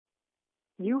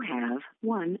You have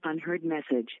one unheard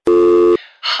message.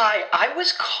 Hi, I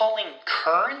was calling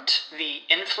Current, the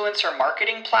influencer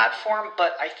marketing platform,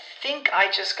 but I think I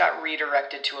just got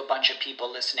redirected to a bunch of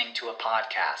people listening to a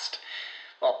podcast.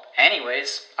 Well,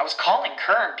 anyways, I was calling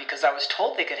Current because I was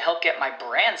told they could help get my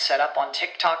brand set up on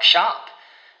TikTok Shop,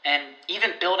 and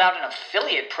even build out an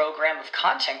affiliate program of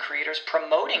content creators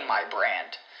promoting my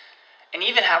brand, and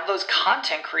even have those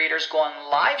content creators go on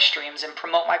live streams and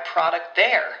promote my product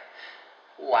there.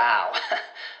 Wow,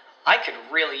 I could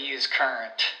really use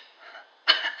Current.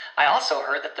 I also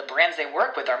heard that the brands they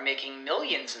work with are making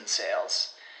millions in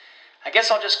sales. I guess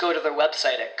I'll just go to their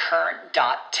website at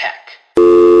current.tech.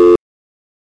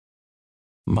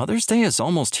 Mother's Day is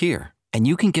almost here, and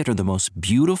you can get her the most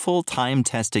beautiful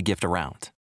time-tested gift around.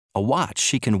 A watch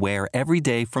she can wear every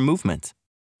day from Movement.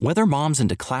 Whether mom's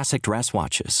into classic dress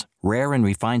watches, rare and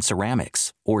refined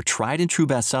ceramics, or tried-and-true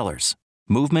bestsellers,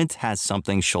 Movement has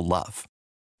something she'll love.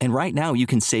 And right now, you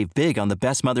can save big on the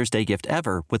best Mother's Day gift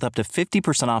ever with up to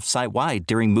 50% off site-wide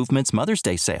during Movement's Mother's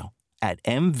Day sale at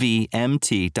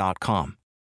MVMT.com.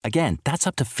 Again, that's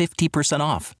up to 50%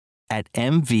 off at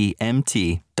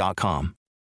MVMT.com.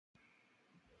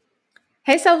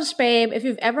 Hey, Selfish Babe. If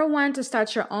you've ever wanted to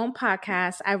start your own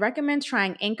podcast, I recommend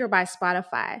trying Anchor by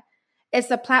Spotify. It's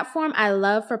the platform I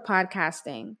love for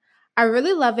podcasting. I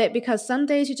really love it because some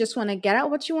days you just want to get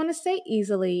out what you want to say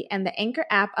easily, and the Anchor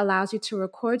app allows you to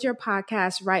record your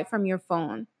podcast right from your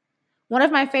phone. One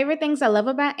of my favorite things I love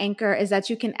about Anchor is that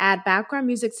you can add background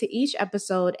music to each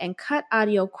episode and cut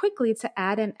audio quickly to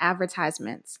add in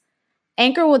advertisements.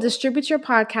 Anchor will distribute your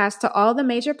podcast to all the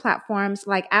major platforms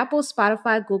like Apple,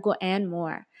 Spotify, Google, and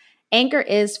more. Anchor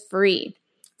is free.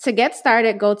 To get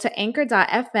started, go to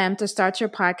anchor.fm to start your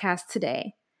podcast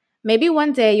today. Maybe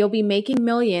one day you'll be making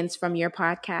millions from your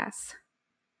podcast.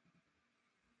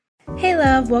 Hey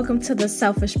love, welcome to the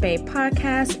Selfish Babe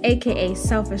podcast, aka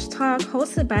Selfish Talk,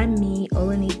 hosted by me,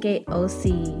 Olanike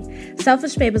OC.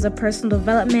 Selfish Babe is a personal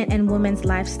development and women's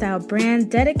lifestyle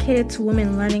brand dedicated to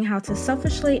women learning how to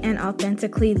selfishly and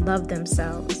authentically love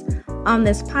themselves. On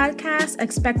this podcast,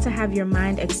 expect to have your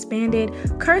mind expanded,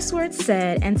 curse words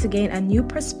said, and to gain a new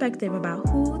perspective about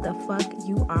who the fuck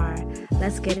you are.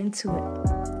 Let's get into it.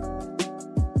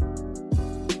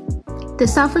 The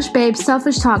Selfish Babe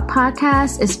Selfish Talk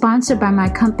podcast is sponsored by my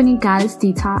company, Goddess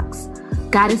Detox.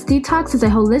 Goddess Detox is a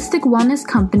holistic wellness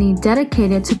company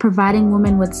dedicated to providing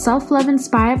women with self-love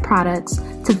inspired products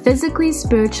to physically,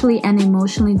 spiritually, and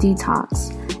emotionally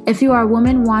detox. If you are a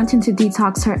woman wanting to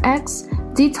detox her ex,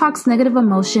 detox negative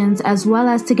emotions, as well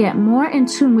as to get more in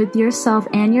tune with yourself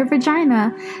and your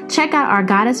vagina, check out our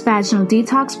Goddess Vaginal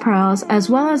Detox Pearls,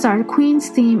 as well as our Queen's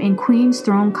Steam and Queen's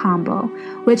Throne combo,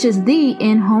 which is the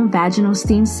in-home vaginal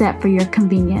steam set for your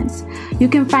convenience. You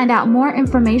can find out more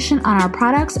information on our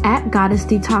products at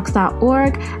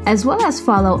goddessdetox.org, as well as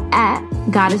follow at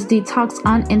Goddess Detox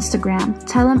on Instagram.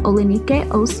 Tell them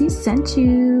Olanike OC sent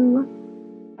you.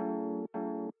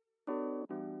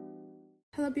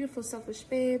 Hello, beautiful Selfish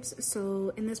Babes.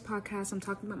 So in this podcast, I'm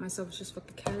talking about my Selfish as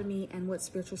Fuck Academy and what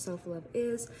spiritual self-love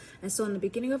is. And so in the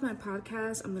beginning of my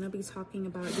podcast, I'm going to be talking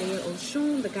about Yeye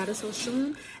Oshun, the goddess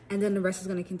Oshun, and then the rest is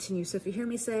going to continue. So if you hear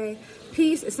me say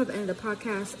peace, it's not the end of the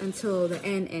podcast until the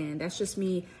end. That's just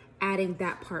me adding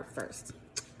that part first.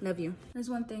 Love you. There's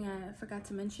one thing I forgot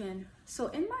to mention. So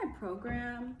in my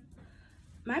program,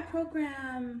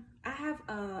 I have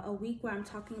a week where I'm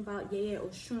talking about Yeye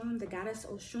Oshun, the goddess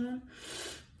Oshun,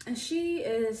 and she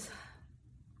is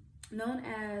known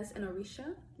as an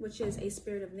Orisha, which is a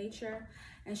spirit of nature,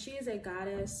 and she is a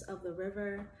goddess of the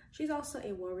river. She's also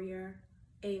a warrior.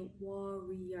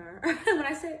 When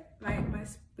I say my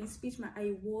speech,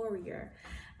 a warrior.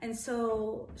 And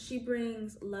so she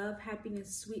brings love,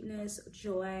 happiness, sweetness,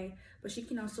 joy, but she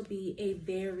can also be a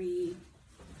very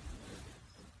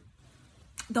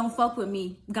don't fuck with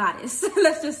me goddess.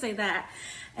 Let's just say that.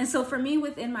 And so for me,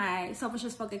 within my Selfish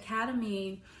as Fuck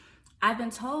Academy, I've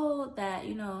been told that,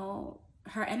 you know,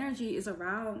 her energy is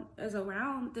around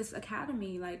this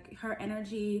academy. Like, her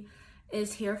energy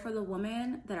is here for the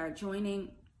women that are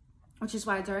joining, which is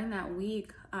why during that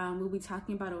week, we'll be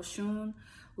talking about Oshun.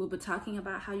 We'll be talking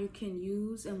about how you can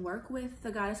use and work with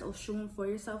the goddess Oshun for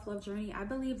your self-love journey. I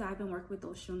believe that I've been working with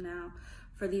Oshun now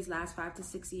for these last 5 to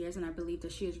 6 years, and I believe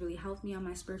that she has really helped me on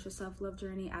my spiritual self-love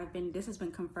journey. This has been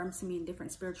confirmed to me in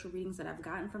different spiritual readings that I've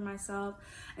gotten for myself.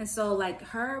 And so, like,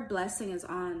 her blessing is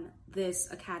on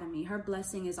this academy. Her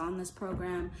blessing is on this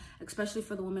program, especially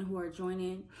for the women who are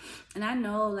joining. And I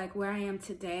know, like, where I am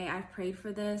today, I've prayed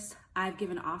for this. I've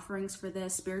given offerings for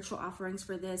this, spiritual offerings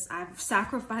for this. I've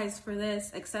sacrificed for this,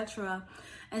 etc.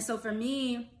 And so for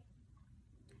me,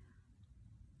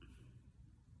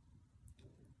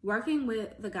 working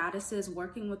with the goddesses,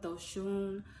 working with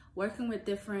Oshun, working with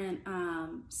different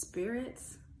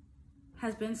spirits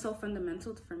has been so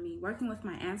fundamental for me. Working with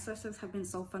my ancestors have been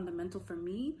so fundamental for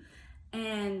me.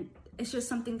 And it's just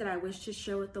something that I wish to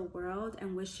share with the world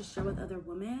and wish to share with other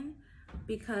women,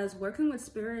 because working with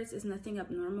spirits is nothing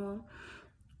abnormal.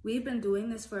 We've been doing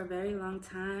this for a very long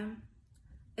time.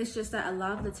 It's just that a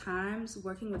lot of the times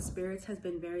working with spirits has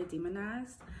been very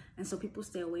demonized, and so people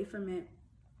stay away from it.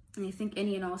 And they think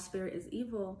any and all spirit is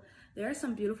evil. There are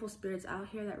some beautiful spirits out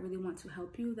here that really want to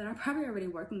help you, that are probably already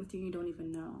working with you and you don't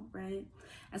even know, right?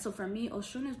 And so for me,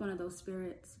 Oshun is one of those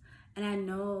spirits. And I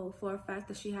know for a fact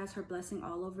that she has her blessing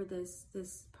all over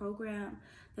this program,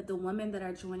 that the women that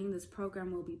are joining this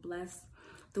program will be blessed.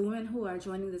 The women who are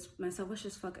joining this My Selfish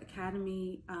as Fuck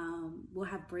Academy will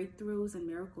have breakthroughs and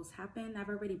miracles happen. I've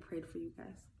already prayed for you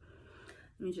guys.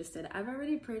 Let me just say that. I've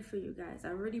already prayed for you guys.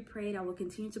 I've already prayed. I will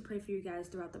continue to pray for you guys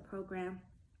throughout the program.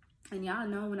 And y'all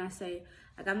know when I say,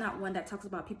 like, I'm not one that talks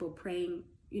about people praying,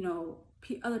 you know,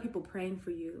 other people praying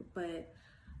for you, but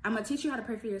I'm going to teach you how to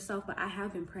pray for yourself, but I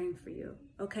have been praying for you,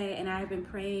 okay? And I have been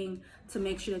praying to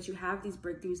make sure that you have these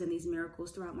breakthroughs and these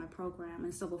miracles throughout my program.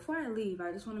 And so before I leave,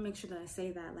 I just want to make sure that I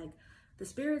say that, like, the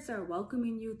spirits are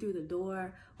welcoming you through the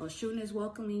door. Oshun is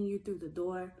welcoming you through the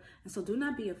door. And so do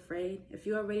not be afraid. If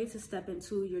you are ready to step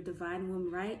into your divine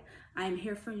womb right, I am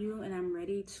here for you, and I'm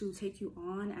ready to take you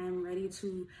on. I am ready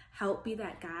to help be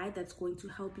that guide that's going to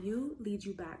help you lead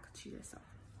you back to yourself.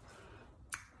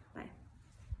 Bye.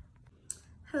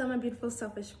 Hello, my beautiful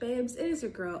selfish babes. It is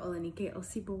your girl, Olanike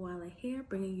Osibowale here,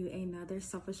 bringing you another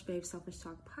Selfish Babe Selfish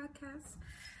Talk podcast.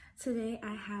 Today,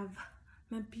 I have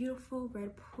my beautiful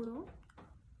red poodle.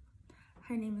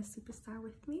 Her name is Superstar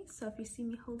with me, so if you see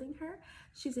me holding her,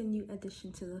 she's a new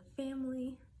addition to the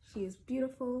family. She is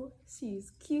beautiful, she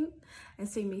is cute, and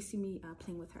so you may see me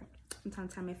playing with her from time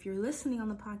to time. If you're listening on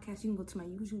the podcast, you can go to my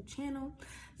YouTube channel,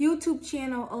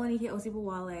 Olanike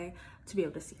Osibowale, to be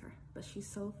able to see her. But she's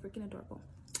so freaking adorable.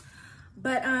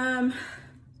 But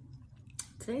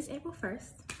today's April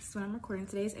 1st. This is when I'm recording.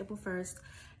 Today's April 1st,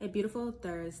 a beautiful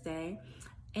Thursday.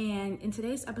 And in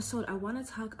today's episode, I want to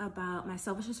talk about my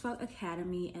Selfish as Fuck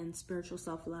Academy and spiritual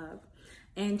self-love,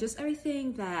 and just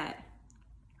everything that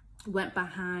went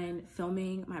behind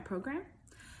filming my program.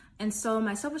 And so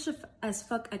my Selfish as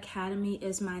Fuck Academy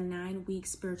is my 9-week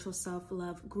spiritual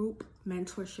self-love group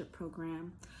mentorship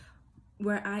program,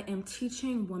 where I am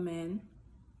teaching women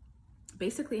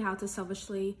basically how to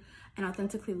selfishly and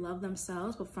authentically love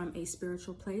themselves, but from a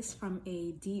spiritual place, from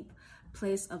a deep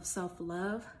place of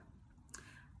self-love.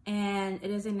 And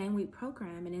it is a 9-week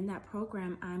program. And in that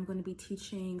program, I'm going to be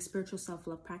teaching spiritual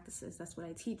self-love practices. That's what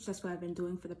I teach. That's what I've been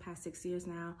doing for the past 6 years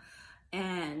now.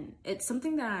 And it's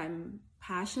something that I'm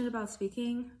passionate about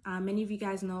speaking. Many of you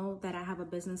guys know that I have a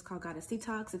business called Goddess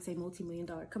Detox. It's a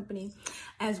multi-million-dollar company,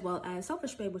 as well as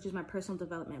Selfish Babe, which is my personal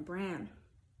development brand.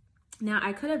 Now,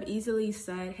 I could have easily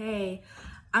said, hey,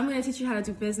 I'm going to teach you how to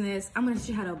do business. I'm going to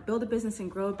teach you how to build a business and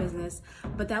grow a business.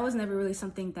 But that was never really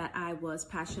something that I was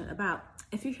passionate about.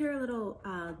 If you hear a little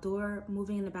door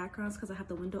moving in the background, it's because I have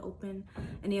the window open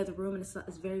in the other room, and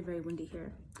it's very, very windy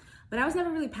here. But I was never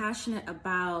really passionate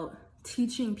about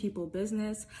teaching people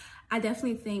business. I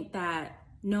definitely think that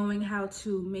knowing how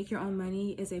to make your own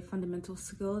money is a fundamental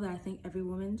skill that I think every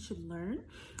woman should learn,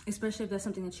 especially if that's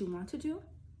something that you want to do.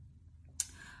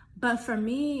 But for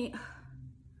me,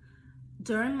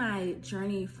 during my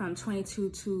journey from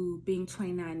 22 to being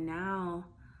 29 now,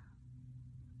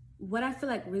 what I feel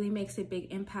like really makes a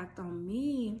big impact on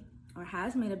me, or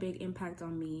has made a big impact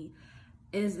on me,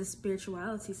 is the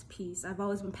spirituality piece. I've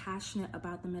always been passionate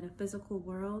about the metaphysical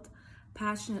world,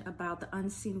 passionate about the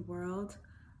unseen world,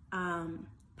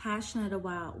 passionate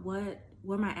about what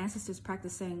were my ancestors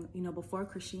practicing, you know, before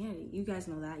Christianity. You guys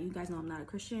know that. You guys know I'm not a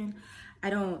Christian.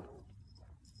 I'm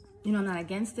not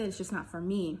against it. It's just not for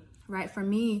me, right? For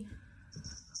me,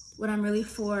 what I'm really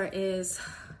for is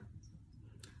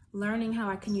learning how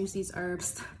I can use these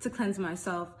herbs to cleanse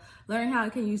myself, learning how I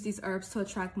can use these herbs to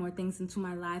attract more things into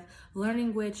my life,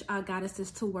 learning which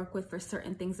goddesses to work with for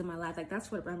certain things in my life. Like,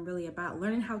 that's what I'm really about.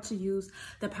 Learning how to use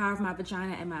the power of my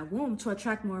vagina and my womb to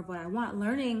attract more of what I want.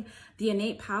 Learning the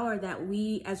innate power that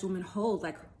we as women hold.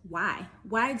 Like, why?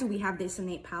 Why do we have this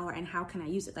innate power, and how can I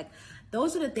use it? Like,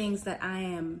 those are the things that I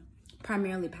am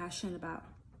primarily passionate about.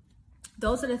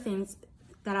 Those are the things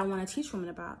that I want to teach women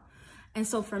about. And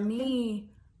so for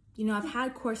me, you know, I've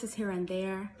had courses here and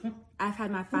there. I've had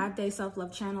my 5-day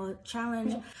self-love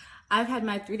challenge. I've had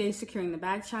my 3-day securing the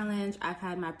bag challenge. I've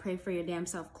had my Pray for Your Damn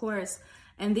Self course.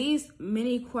 And these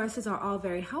mini courses are all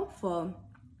very helpful.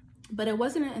 But it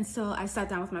wasn't until I sat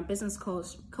down with my business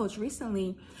coach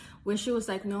recently, where she was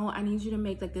like, no, I need you to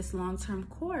make like this long-term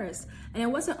course. And it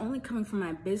wasn't only coming from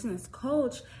my business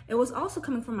coach, it was also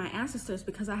coming from my ancestors,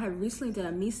 because I had recently did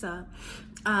a MISA,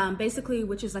 basically,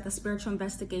 which is like a spiritual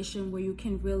investigation where you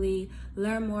can really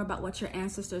learn more about what your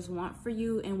ancestors want for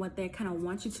you and what they kind of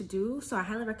want you to do. So I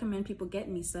highly recommend people get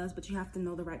MISAs, but you have to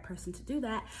know the right person to do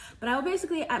that. But I was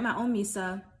basically at my own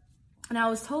MISA, and I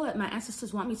was told that my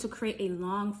ancestors want me to create a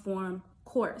long form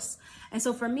course. And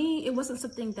so for me, it wasn't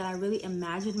something that I really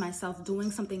imagined myself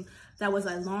doing, something that was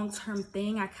a long-term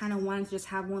thing. I kind of wanted to just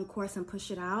have one course and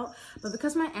push it out. But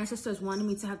because my ancestors wanted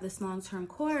me to have this long-term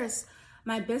course,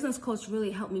 my business coach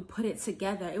really helped me put it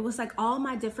together. It was like all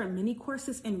my different mini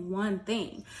courses in one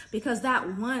thing, because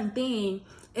that one thing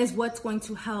is what's going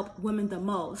to help women the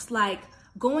most. Like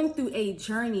going through a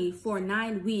journey for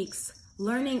 9 weeks,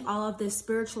 learning all of this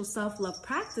spiritual self-love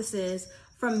practices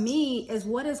from me is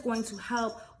what is going to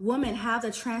help women have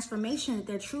the transformation that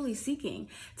they're truly seeking.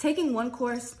 Taking one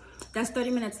course that's 30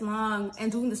 minutes long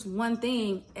and doing this one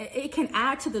thing, it can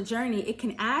add to the journey, it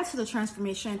can add to the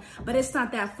transformation, but it's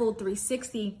not that full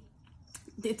 360.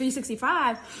 It's not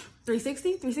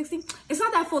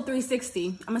that full 360.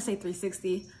 I'm gonna say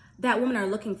 360 that women are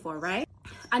looking for, right?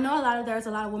 I know there's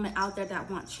a lot of women out there that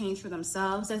want change for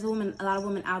themselves. There's a lot of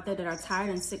women out there that are tired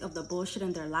and sick of the bullshit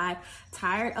in their life,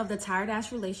 tired of the tired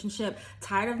ass relationship,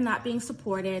 tired of not being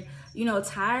supported,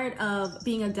 tired of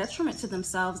being a detriment to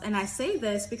themselves. And I say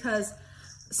this because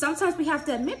sometimes we have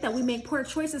to admit that we make poor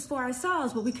choices for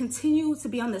ourselves, but we continue to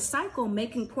be on this cycle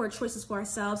making poor choices for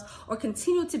ourselves, or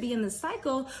continue to be in the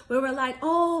cycle where we're like,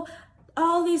 oh,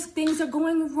 all these things are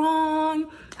going wrong.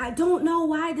 I don't know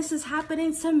why this is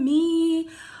happening to me.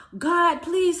 God,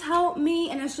 please help me.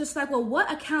 And it's just like, well, what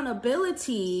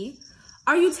accountability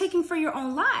are you taking for your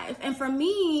own life? And for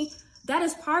me, that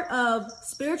is part of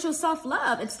spiritual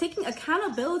self-love. It's taking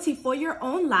accountability for your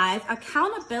own life,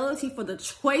 accountability for the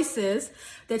choices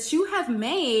that you have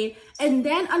made, and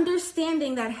then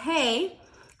understanding that, hey,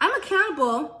 I'm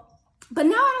accountable, but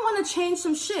now I want to change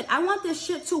some shit. I want this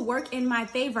shit to work in my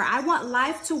favor. I want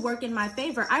life to work in my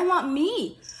favor. I want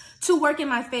me to work in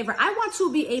my favor. I want to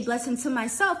be a blessing to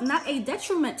myself, not a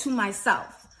detriment to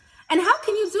myself. And how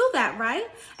can you do that, right?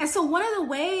 And so one of the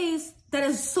ways that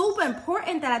is super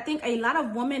important that I think a lot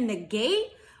of women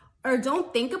negate or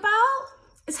don't think about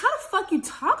is how the fuck you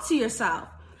talk to yourself.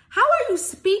 How are you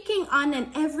speaking on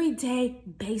an everyday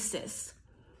basis?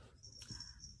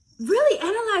 Really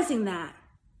analyzing that.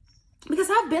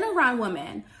 Because I've been around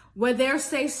women where they'll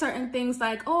say certain things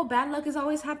like, oh, bad luck is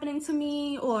always happening to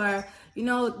me, or,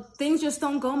 things just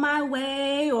don't go my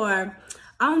way, or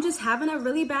I'm just having a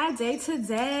really bad day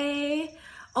today.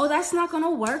 Oh, that's not going to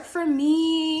work for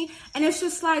me. And it's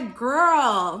just like,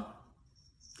 girl,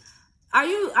 are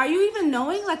you even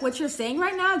knowing like what you're saying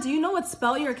right now? Do you know what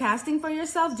spell you're casting for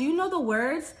yourself? Do you know the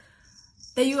words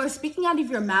that you are speaking out of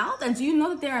your mouth? And do you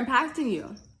know that they're impacting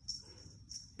you?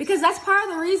 Because that's part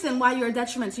of the reason why you're a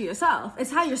detriment to yourself.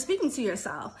 It's how you're speaking to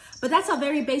yourself. But that's a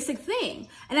very basic thing.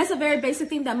 And that's a very basic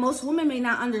thing that most women may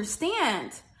not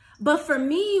understand. But for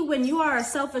me, when you are a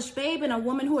selfish babe and a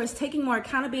woman who is taking more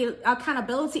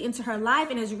accountability into her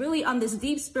life and is really on this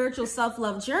deep spiritual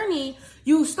self-love journey,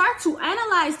 you start to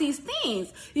analyze these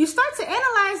things. You start to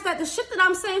analyze that the shit that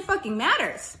I'm saying fucking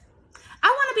matters. I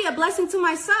want to be a blessing to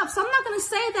myself. So I'm not going to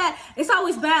say that it's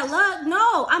always bad luck.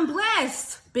 No, I'm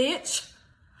blessed, bitch.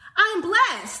 I'm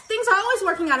blessed. Things are always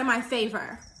working out in my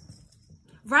favor,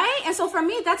 right? And so for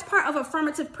me, that's part of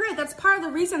affirmative prayer. That's part of the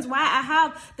reasons why I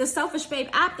have the Selfish Babe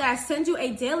app, that I send you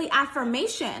a daily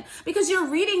affirmation, because you're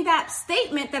reading that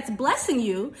statement that's blessing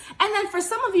you. And then for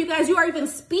some of you guys, you are even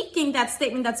speaking that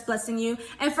statement that's blessing you.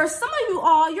 And for some of you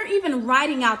all, you're even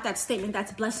writing out that statement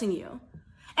that's blessing you.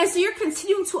 And so you're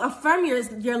continuing to affirm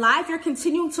your life. You're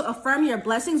continuing to affirm your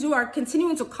blessings. You are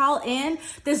continuing to call in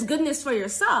this goodness for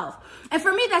yourself. And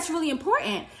for me, that's really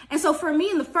important. And so for me,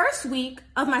 in the first week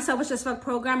of my Selfish as Fuck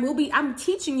program, I'm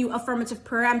teaching you affirmative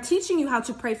prayer. I'm teaching you how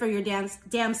to pray for your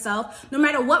damn self, no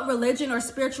matter what religion or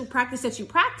spiritual practice that you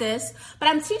practice. But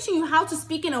I'm teaching you how to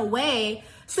speak in a way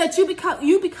so that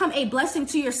you become a blessing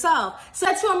to yourself, so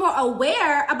that you are more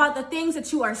aware about the things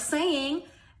that you are saying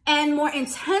and more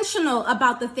intentional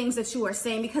about the things that you are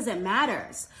saying, because it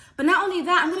matters. But not only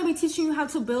that, I'm going to be teaching you how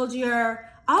to build your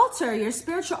altar, your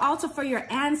spiritual altar for your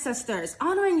ancestors,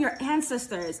 honoring your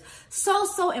ancestors.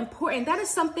 So important. That is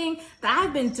something that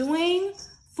I've been doing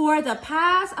for the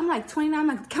past, I'm like 29, I'm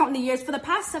like counting the years, for the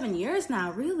past 7 years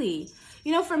now, really.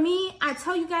 For me, I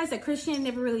tell you guys that Christianity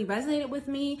never really resonated with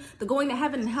me. The going to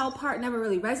heaven and hell part never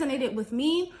really resonated with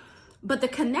me. But the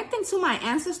connecting to my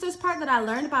ancestors part that I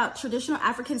learned about traditional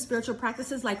African spiritual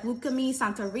practices like Lukumi,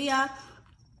 Santeria,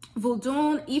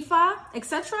 Voodoo, Ifa,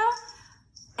 etc.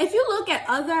 If you look at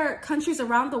other countries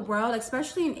around the world,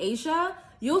 especially in Asia,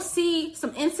 you'll see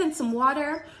some incense, some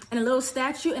water, and a little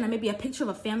statue, and maybe a picture of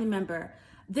a family member.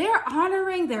 They're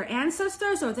honoring their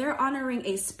ancestors, or they're honoring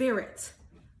a spirit.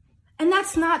 And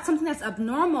that's not something that's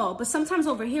abnormal. But sometimes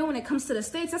over here, when it comes to the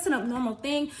States, that's an abnormal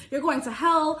thing. You're going to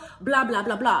hell, blah, blah,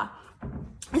 blah, blah.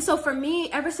 And so for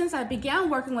me, ever since I began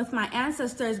working with my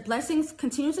ancestors, blessings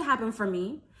continue to happen for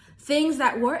me. Things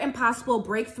that were impossible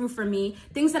break through for me.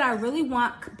 Things that I really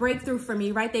want breakthrough for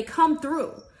me, right? They come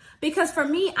through. Because for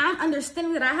me, I'm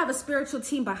understanding that I have a spiritual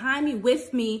team behind me,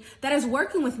 with me, that is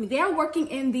working with me. They're working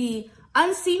in the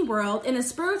unseen world, in the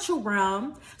spiritual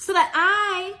realm, so that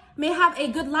I may have a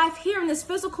good life here in this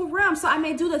physical realm. So I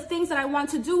may do the things that I want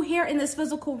to do here in this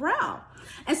physical realm.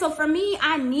 And so for me,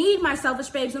 I need my selfish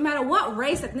babes, no matter what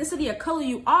race, ethnicity, or color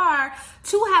you are,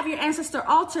 to have your ancestor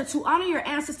altar, to honor your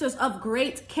ancestors of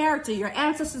great character, your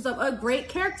ancestors of a great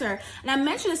character. And I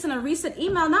mentioned this in a recent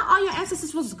email. Not all your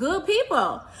ancestors was good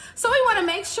people. So we want to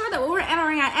make sure that when we're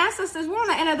honoring our ancestors, we want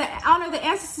to honor the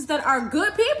ancestors that are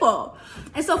good people.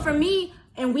 And so for me,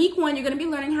 in week 1, you're going to be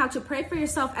learning how to pray for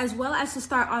yourself, as well as to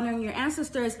start honoring your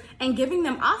ancestors and giving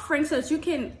them offerings so that you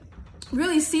can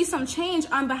really see some change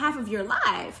on behalf of your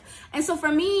life. And so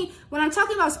for me, when I'm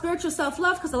talking about spiritual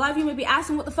self-love, because a lot of you may be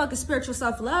asking, what the fuck is spiritual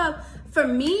self-love? For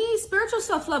me, spiritual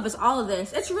self-love is all of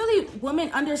this. It's really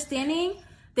women understanding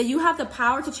that you have the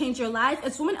power to change your life.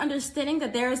 It's women understanding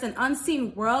that there is an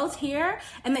unseen world here,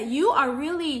 and that you are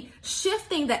really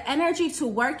shifting the energy to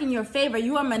work in your favor.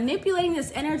 You are manipulating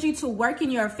this energy to work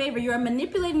in your favor. You are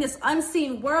manipulating this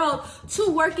unseen world to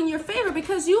work in your favor,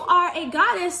 because you are a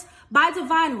goddess by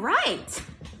divine right.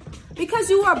 Because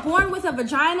you are born with a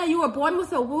vagina, you are born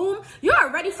with a womb, you're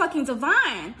already fucking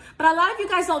divine. But a lot of you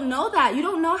guys don't know that. You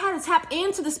don't know how to tap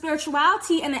into the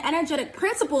spirituality and the energetic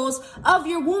principles of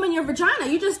your womb and your vagina.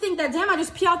 You just think that, damn, I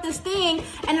just pee out this thing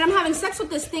and then I'm having sex with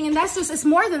this thing, and that's just, it's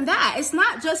more than that. It's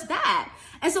not just that.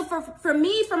 And so for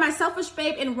me, for my selfish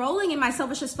babe, enrolling in my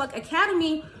Selfish as Fuck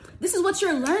Academy, this is what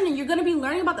you're learning. You're going to be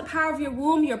learning about the power of your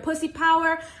womb, your pussy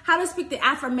power, how to speak the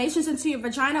affirmations into your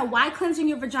vagina, why cleansing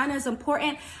your vagina is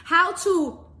important, how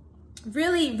to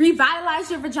really revitalize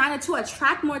your vagina to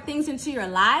attract more things into your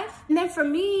life. And then for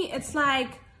me, it's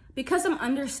like, because I'm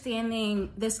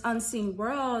understanding this unseen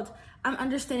world, I'm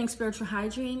understanding spiritual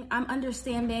hygiene. I'm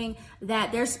understanding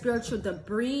that there's spiritual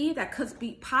debris that could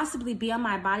possibly be on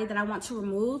my body that I want to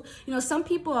remove. You know, some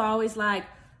people are always like,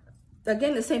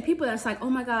 again, the same people that's like, oh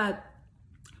my God,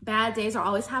 bad days are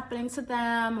always happening to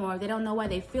them, or they don't know why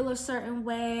they feel a certain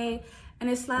way. And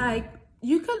it's like,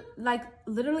 you could like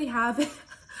literally have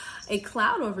a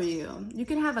cloud over you. You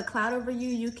can have a cloud over you.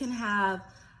 You can have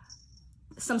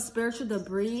some spiritual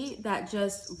debris that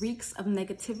just reeks of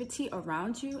negativity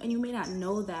around you, and you may not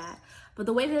know that. But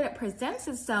the way that it presents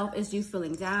itself is you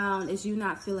feeling down, is you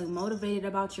not feeling motivated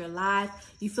about your life,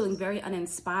 you feeling very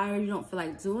uninspired, you don't feel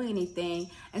like doing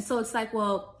anything. And so it's like,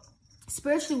 well,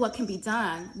 spiritually, what can be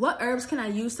done? What herbs can I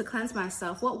use to cleanse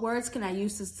myself? What words can I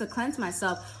use to cleanse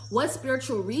myself? What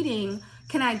spiritual reading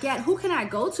can I get? Who can I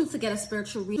go to get a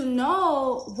spiritual reading? To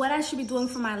know what I should be doing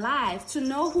for my life, to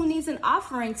know who needs an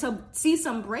offering, to see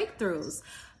some breakthroughs.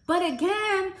 But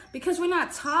again, because we're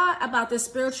not taught about this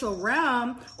spiritual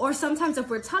realm, or sometimes if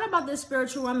we're taught about this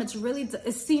spiritual realm,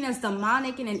 it's seen as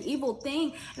demonic and an evil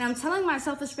thing. And I'm telling my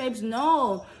selfish babes,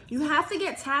 no, you have to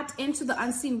get tapped into the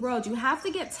unseen world. You have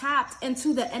to get tapped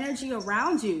into the energy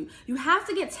around you. You have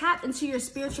to get tapped into your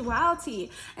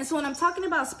spirituality. And so when I'm talking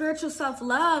about spiritual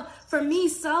self-love, for me,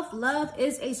 self-love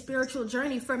is a spiritual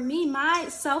journey. For me, my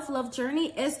self-love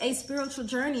journey is a spiritual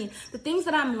journey. The things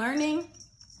that I'm learning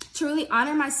to really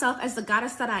honor myself as the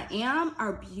goddess that I am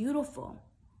are beautiful.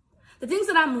 The things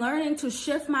that I'm learning to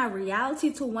shift my reality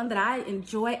to one that I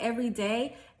enjoy every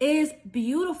day is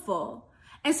beautiful.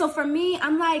 And so for me,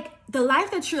 I'm like, the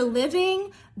life that you're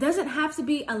living doesn't have to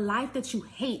be a life that you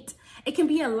hate. It can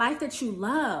be a life that you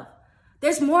love.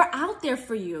 There's more out there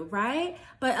for you, right?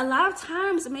 But a lot of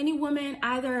times, many women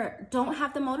either don't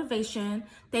have the motivation,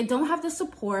 they don't have the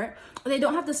support, or they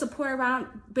don't have the support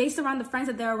based around the friends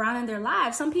that they're around in their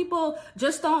lives. Some people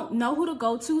just don't know who to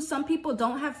go to. Some people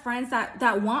don't have friends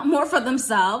that want more for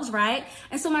themselves, right?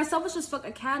 And so my Selfish as Fuck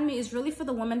Academy is really for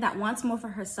the woman that wants more for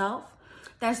herself,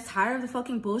 that's tired of the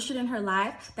fucking bullshit in her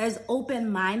life, that is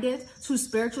open-minded to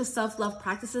spiritual self-love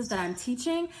practices that I'm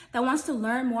teaching, that wants to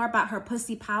learn more about her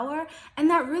pussy power, and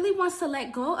that really wants to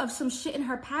let go of some shit in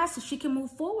her past so she can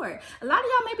move forward. A lot of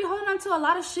y'all may be holding on to a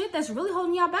lot of shit that's really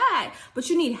holding y'all back, but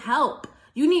you need help.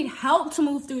 You need help to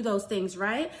move through those things,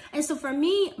 right? And so for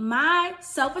me, my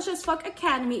Selfish as Fuck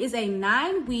Academy is a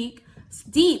 9-week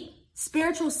deep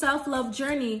spiritual self-love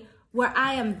journey where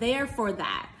I am there for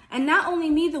that. And not only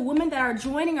me, the women that are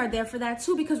joining are there for that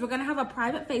too, because we're going to have a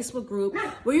private Facebook group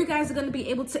where you guys are going to be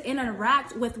able to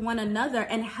interact with one another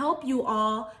and help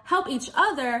each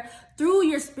other through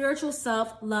your spiritual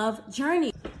self-love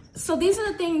journey. So these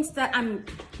are the things that I'm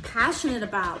passionate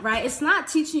about, right? It's not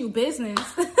teaching you business.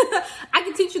 I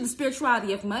can teach you the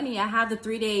spirituality of money. I have the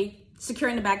 3-day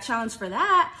Securing the Bag challenge for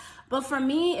that. But for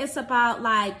me, it's about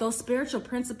like those spiritual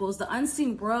principles, the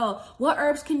unseen world. What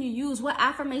herbs can you use? What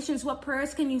affirmations, what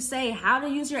prayers can you say? How to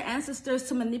use your ancestors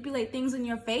to manipulate things in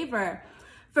your favor.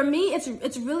 For me,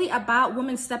 it's really about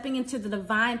women stepping into the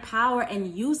divine power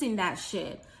and using that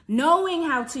shit, knowing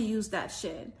how to use that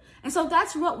shit. And so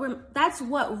that's what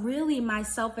really my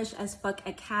Selfish as Fuck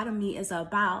Academy is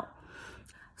about.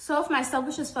 So if my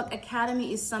Selfish as Fuck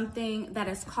Academy is something that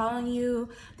is calling you,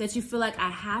 that you feel like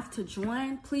I have to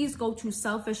join, please go to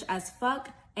Selfish as Fuck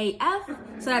AF.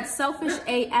 So that's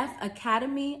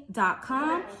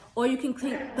selfishafacademy.com, or you can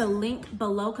click the link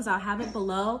below because I'll have it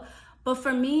below. But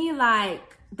for me,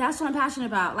 like, that's what I'm passionate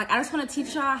about. Like, I just want to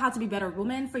teach y'all how to be better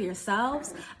women for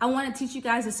yourselves. I want to teach you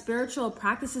guys the spiritual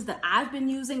practices that I've been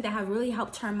using that have really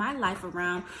helped turn my life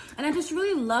around. And I just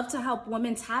really love to help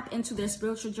women tap into their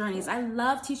spiritual journeys. I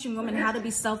love teaching women how to be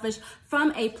selfish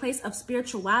from a place of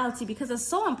spirituality because it's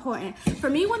so important. For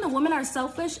me, when the women are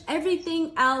selfish,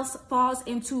 everything else falls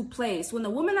into place. When the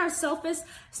women are selfish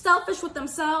with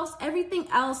themselves, everything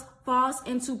else falls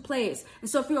into place. And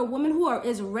so if you're a woman who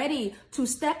is ready to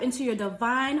step into your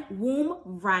divine womb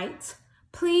right,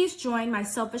 please join my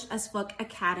Selfish as Fuck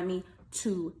Academy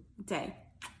today.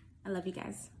 I love you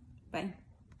guys. Bye.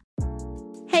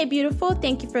 Hey, beautiful.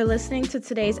 Thank you for listening to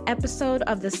today's episode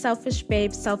of the Selfish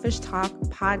Babe Selfish Talk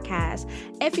podcast.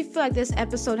 If you feel like this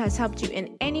episode has helped you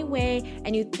in any way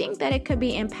and you think that it could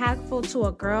be impactful to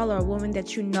a girl or a woman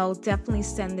that you know, definitely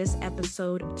send this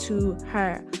episode to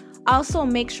her. Also,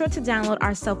 make sure to download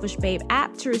our Selfish Babe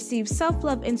app to receive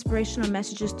self-love inspirational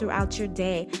messages throughout your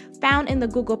day, found in the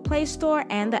Google Play Store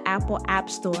and the Apple App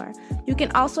Store. You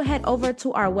can also head over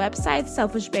to our website,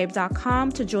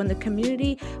 selfishbabe.com, to join the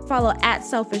community. Follow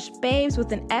 @selfishbabes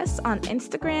with an S on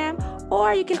Instagram,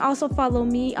 or you can also follow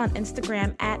me on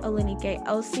Instagram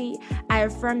 @OlenigeOC. I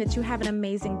affirm that you have an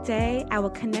amazing day. I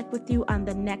will connect with you on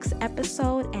the next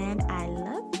episode, and I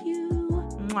love you.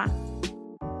 Mwah.